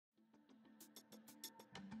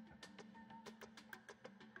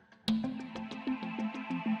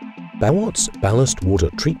Bawat's Ballast Water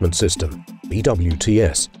Treatment System,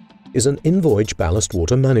 BWTS, is an in-voyage ballast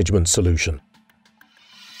water management solution.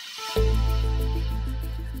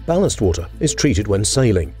 Ballast water is treated when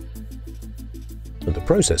sailing, and the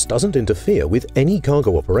process doesn't interfere with any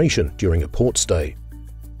cargo operation during a port stay.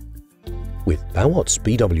 With Bawat's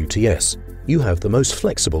BWTS, you have the most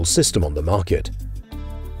flexible system on the market.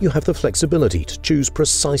 You have the flexibility to choose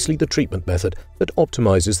precisely the treatment method that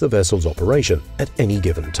optimizes the vessel's operation at any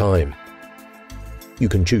given time. You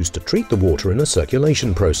can choose to treat the water in a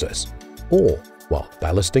circulation process, or while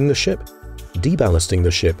ballasting the ship, deballasting the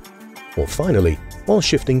ship, or finally, while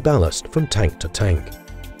shifting ballast from tank to tank.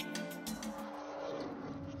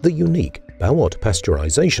 The unique Bawat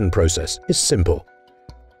pasteurization process is simple,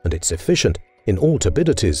 and it's efficient in all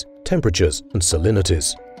turbidities, temperatures and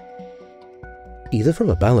salinities. Either from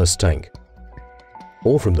a ballast tank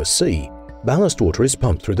or from the sea, ballast water is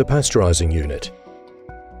pumped through the pasteurizing unit.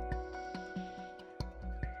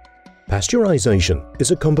 Pasteurization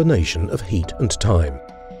is a combination of heat and time.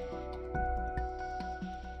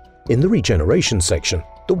 In the regeneration section,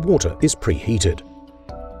 the water is preheated.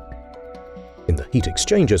 In the heat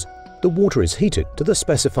exchangers, the water is heated to the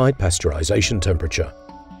specified pasteurization temperature.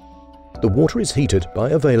 The water is heated by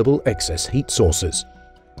available excess heat sources,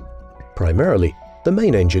 primarily the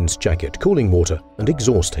main engine's jacket cooling water and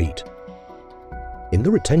exhaust heat. In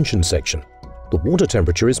the retention section, the water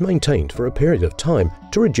temperature is maintained for a period of time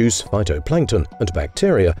to reduce phytoplankton and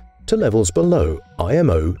bacteria to levels below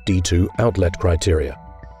IMO D2 outlet criteria.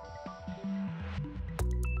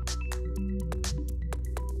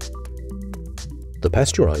 The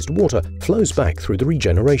pasteurized water flows back through the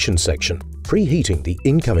regeneration section, preheating the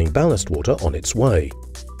incoming ballast water on its way.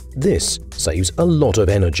 This saves a lot of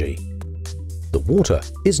energy. The water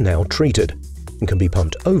is now treated and can be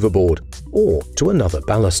pumped overboard or to another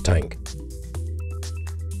ballast tank.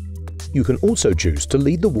 You can also choose to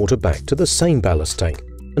lead the water back to the same ballast tank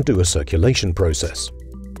and do a circulation process.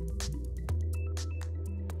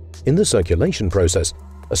 In the circulation process,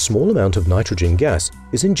 a small amount of nitrogen gas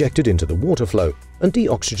is injected into the water flow and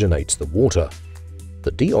deoxygenates the water.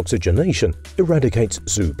 The deoxygenation eradicates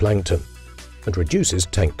zooplankton and reduces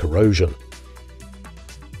tank corrosion.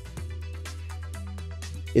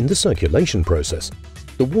 In the circulation process,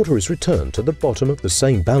 the water is returned to the bottom of the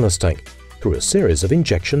same ballast tank through a series of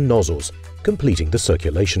injection nozzles, completing the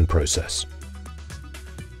circulation process.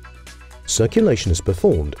 Circulation is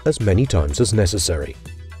performed as many times as necessary,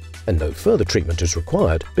 and no further treatment is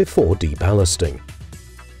required before deballasting.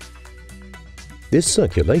 This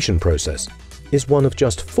circulation process is one of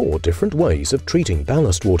just 4 different ways of treating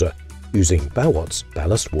ballast water using Bawat's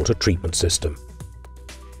ballast water treatment system.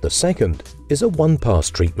 The second is a one-pass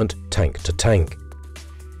treatment tank to tank.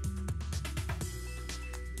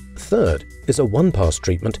 Third is a one-pass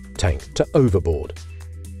treatment tank to overboard.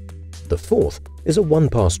 The fourth is a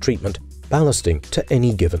one-pass treatment ballasting to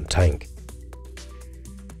any given tank.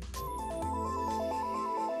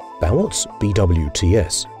 Bawat's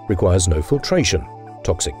BWTS requires no filtration,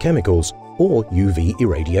 toxic chemicals, or UV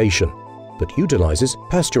irradiation, but utilizes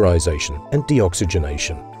pasteurization and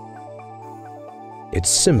deoxygenation. It's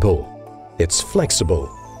simple, it's flexible,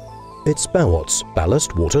 it's Bawat's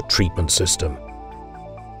ballast water treatment system.